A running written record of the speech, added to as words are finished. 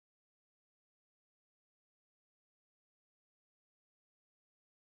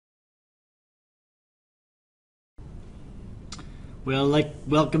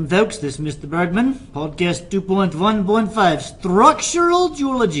Welcome folks, this is Mr. Bergmann, podcast 2.1.5, Structural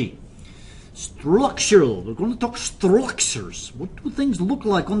Geology. Structural, we're going to talk structures. What do things look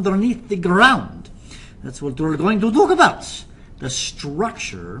like underneath the ground? That's what we're going to talk about, the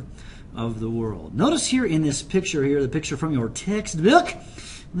structure of the world. Notice here in this picture here, the picture from your textbook,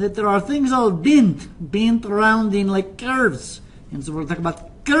 that there are things all bent around in like curves. And so we're talking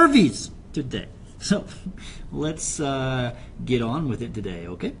about curvies today. So let's get on with it today,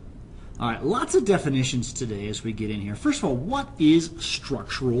 okay? All right, lots of definitions today as we get in here. First of all, what is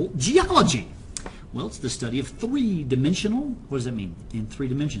structural geology? Well, it's the study of three-dimensional. What does that mean? In three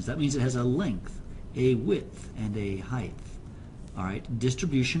dimensions. That means it has a length, a width, and a height. All right,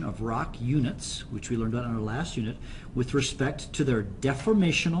 distribution of rock units, which we learned about in our last unit, with respect to their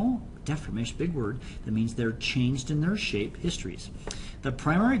deformation, big word, that means they're changed in their shape, histories. The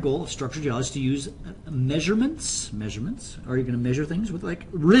primary goal of structural geology is to use measurements, are you going to measure things with like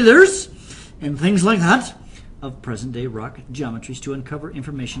rulers and things like that, of present-day rock geometries to uncover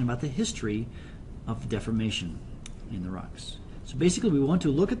information about the history of deformation in the rocks. So basically we want to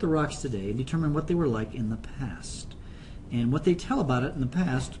look at the rocks today and determine what they were like in the past. And what they tell about it in the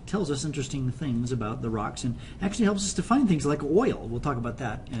past tells us interesting things about the rocks and actually helps us to find things like oil. We'll talk about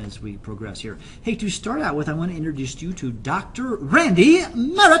that as we progress here. Hey, to start out with, I want to introduce you to Dr. Randy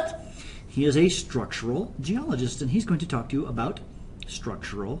Merrett. He is a structural geologist, and he's going to talk to you about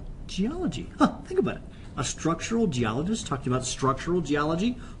structural geology. Think about it. A structural geologist talking about structural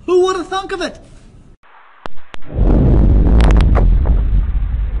geology? Who would have thunk of it?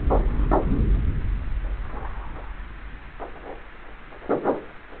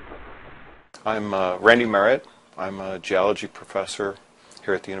 I'm Randy Merrett. I'm a geology professor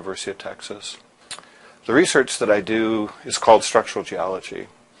here at the University of Texas. The research that I do is called structural geology,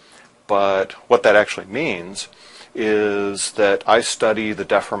 but what that actually means is that I study the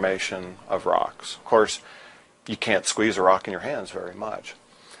deformation of rocks. Of course, you can't squeeze a rock in your hands very much,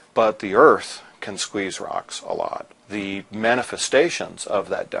 but the earth can squeeze rocks a lot. The manifestations of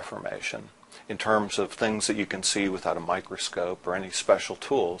that deformation, in terms of things that you can see without a microscope or any special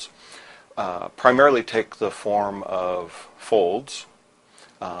tools, primarily take the form of folds,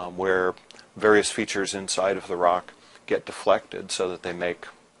 where various features inside of the rock get deflected so that they make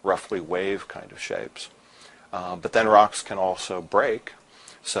roughly wave kind of shapes. But then rocks can also break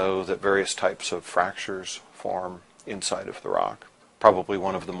so that various types of fractures form inside of the rock. Probably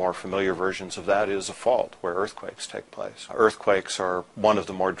one of the more familiar versions of that is a fault, where earthquakes take place. Earthquakes are one of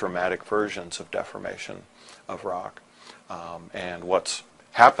the more dramatic versions of deformation of rock. And what's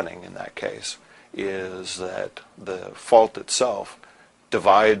happening in that case is that the fault itself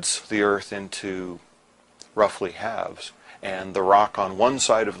divides the earth into roughly halves, and the rock on one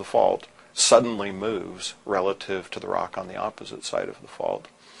side of the fault suddenly moves relative to the rock on the opposite side of the fault.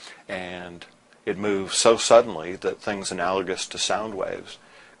 And it moves so suddenly that things analogous to sound waves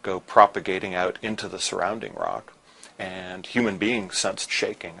go propagating out into the surrounding rock, and human beings sense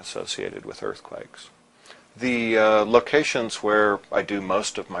shaking associated with earthquakes. The locations where I do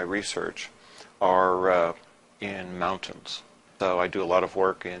most of my research are in mountains. So I do a lot of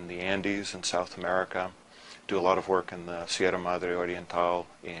work in the Andes in South America, do a lot of work in the Sierra Madre Oriental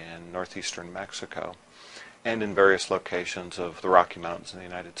in northeastern Mexico, and in various locations of the Rocky Mountains in the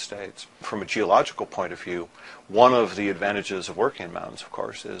United States. From a geological point of view, one of the advantages of working in mountains, of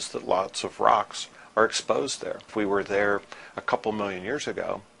course, is that lots of rocks are exposed there. If we were there a couple million years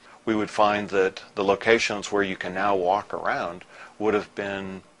ago, we would find that the locations where you can now walk around would have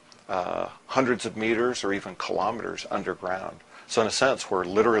been hundreds of meters or even kilometers underground. So in a sense, we're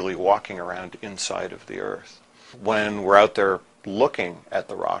literally walking around inside of the earth. When we're out there looking at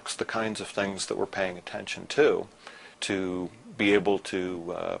the rocks, the kinds of things that we're paying attention to be able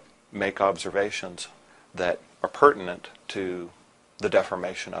to make observations that are pertinent to the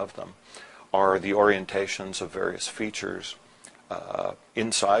deformation of them, are the orientations of various features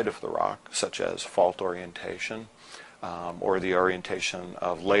inside of the rock, such as fault orientation, or the orientation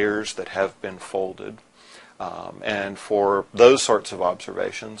of layers that have been folded. And for those sorts of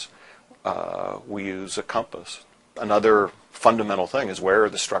observations, we use a compass. Another fundamental thing is where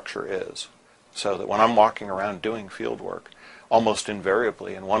the structure is. So that when I'm walking around doing field work, almost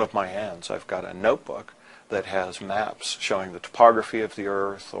invariably in one of my hands I've got a notebook that has maps showing the topography of the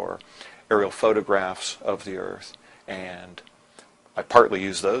earth or aerial photographs of the earth, and I partly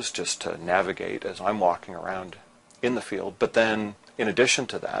use those just to navigate as I'm walking around in the field, but then in addition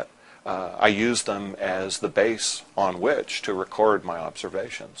to that, I use them as the base on which to record my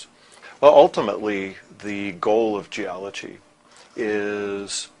observations. Well, ultimately, the goal of geology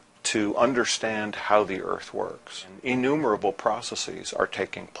is to understand how the Earth works. Innumerable processes are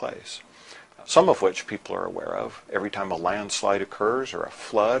taking place, some of which people are aware of. Every time a landslide occurs or a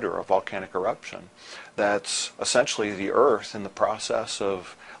flood or a volcanic eruption, that's essentially the Earth in the process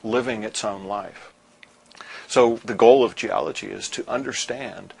of living its own life. So the goal of geology is to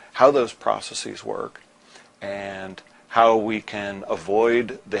understand how those processes work and how we can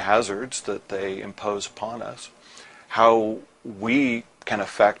avoid the hazards that they impose upon us, how we can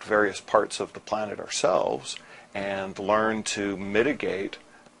affect various parts of the planet ourselves, and learn to mitigate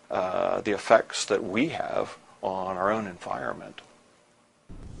the effects that we have on our own environment.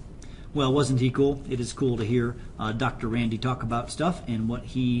 Well, wasn't he cool? It is cool to hear Dr. Randy talk about stuff and what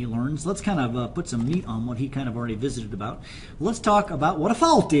he learns. Let's kind of put some meat on what he kind of already visited about. Let's talk about what a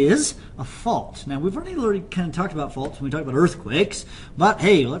fault is. A fault. Now, we've already kind of talked about faults when we talked about earthquakes, but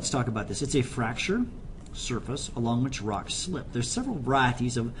hey, let's talk about this. It's a fracture surface along which rocks slip. There's several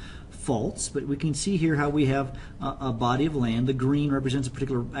varieties of faults, but we can see here how we have a body of land. The green represents a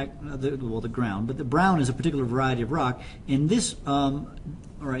particular, the ground, but the brown is a particular variety of rock, and this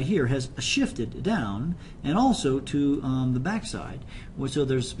right here has shifted down and also to the backside. So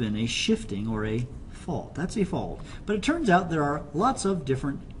there's been a shifting or a fault. That's a fault. But it turns out there are lots of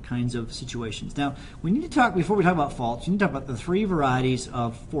different kinds of situations. Now, we need to talk, before we talk about faults, we need to talk about the three varieties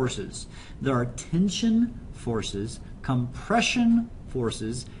of forces. There are tension forces, compression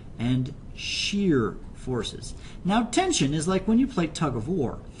forces, and shear forces. Now, tension is like when you play tug of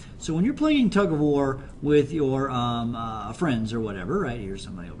war. So when you're playing tug of war with your friends or whatever, right? Here's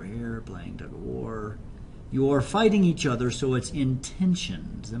somebody over here playing tug of war. You're fighting each other, so it's in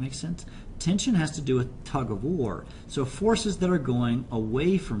tension. Does that make sense? Tension has to do with tug of war. So forces that are going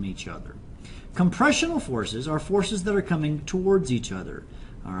away from each other. Compressional forces are forces that are coming towards each other.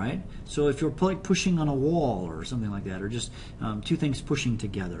 All right. So if you're pushing on a wall or something like that, or just two things pushing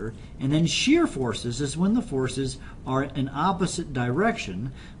together, and then shear forces is when the forces are in opposite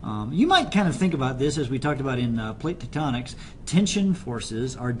direction. You might kind of think about this as we talked about in plate tectonics. Tension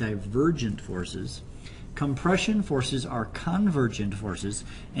forces are divergent forces. Compression forces are convergent forces,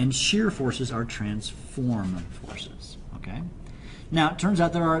 and shear forces are transform forces. Okay. Now it turns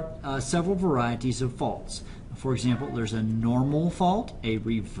out there are several varieties of faults. For example, there's a normal fault, a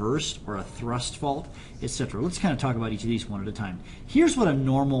reversed or a thrust fault, etc. Let's kind of talk about each of these one at a time. Here's what a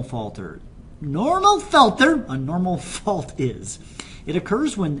normal fault is. It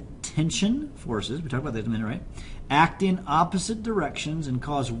occurs when tension forces, we talked about that in a minute, right, act in opposite directions and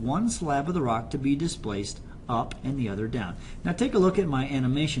cause one slab of the rock to be displaced up and the other down. Now take a look at my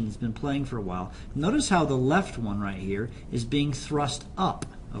animation that's been playing for a while. Notice how the left one right here is being thrust up,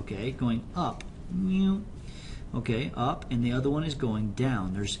 okay, going up. Okay, up, and the other one is going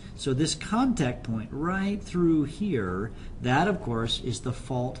down. So this contact point right through here, that of course is the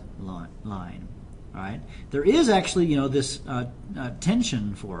fault line. All right. There is actually, this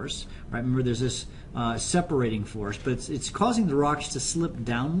tension force. Right. Remember, there's this separating force, but it's causing the rocks to slip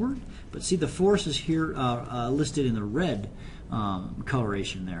downward. But see, the force is here listed in the red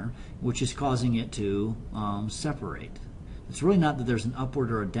coloration there, which is causing it to separate. It's really not that there's an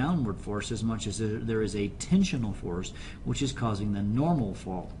upward or a downward force as much as there is a tensional force which is causing the normal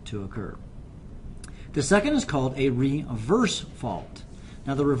fault to occur. The second is called a reverse fault.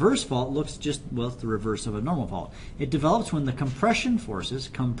 Now the reverse fault looks just, well, it's the reverse of a normal fault. It develops when the compression forces,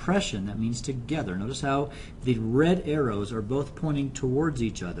 compression, that means together. Notice how the red arrows are both pointing towards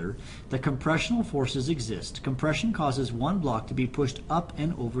each other. The compressional forces exist. Compression causes one block to be pushed up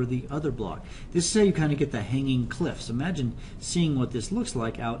and over the other block. This is how you kind of get the hanging cliffs. Imagine seeing what this looks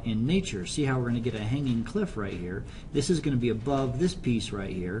like out in nature. See how we're going to get a hanging cliff right here. This is going to be above this piece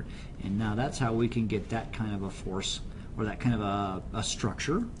right here, and now that's how we can get that kind of a force, or that kind of a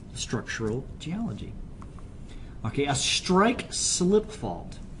structure, structural geology. Okay, a strike-slip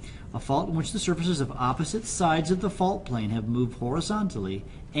fault. A fault in which the surfaces of opposite sides of the fault plane have moved horizontally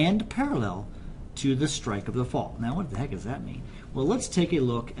and parallel to the strike of the fault. Now, what the heck does that mean? Well, let's take a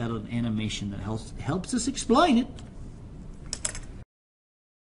look at an animation that helps us explain it.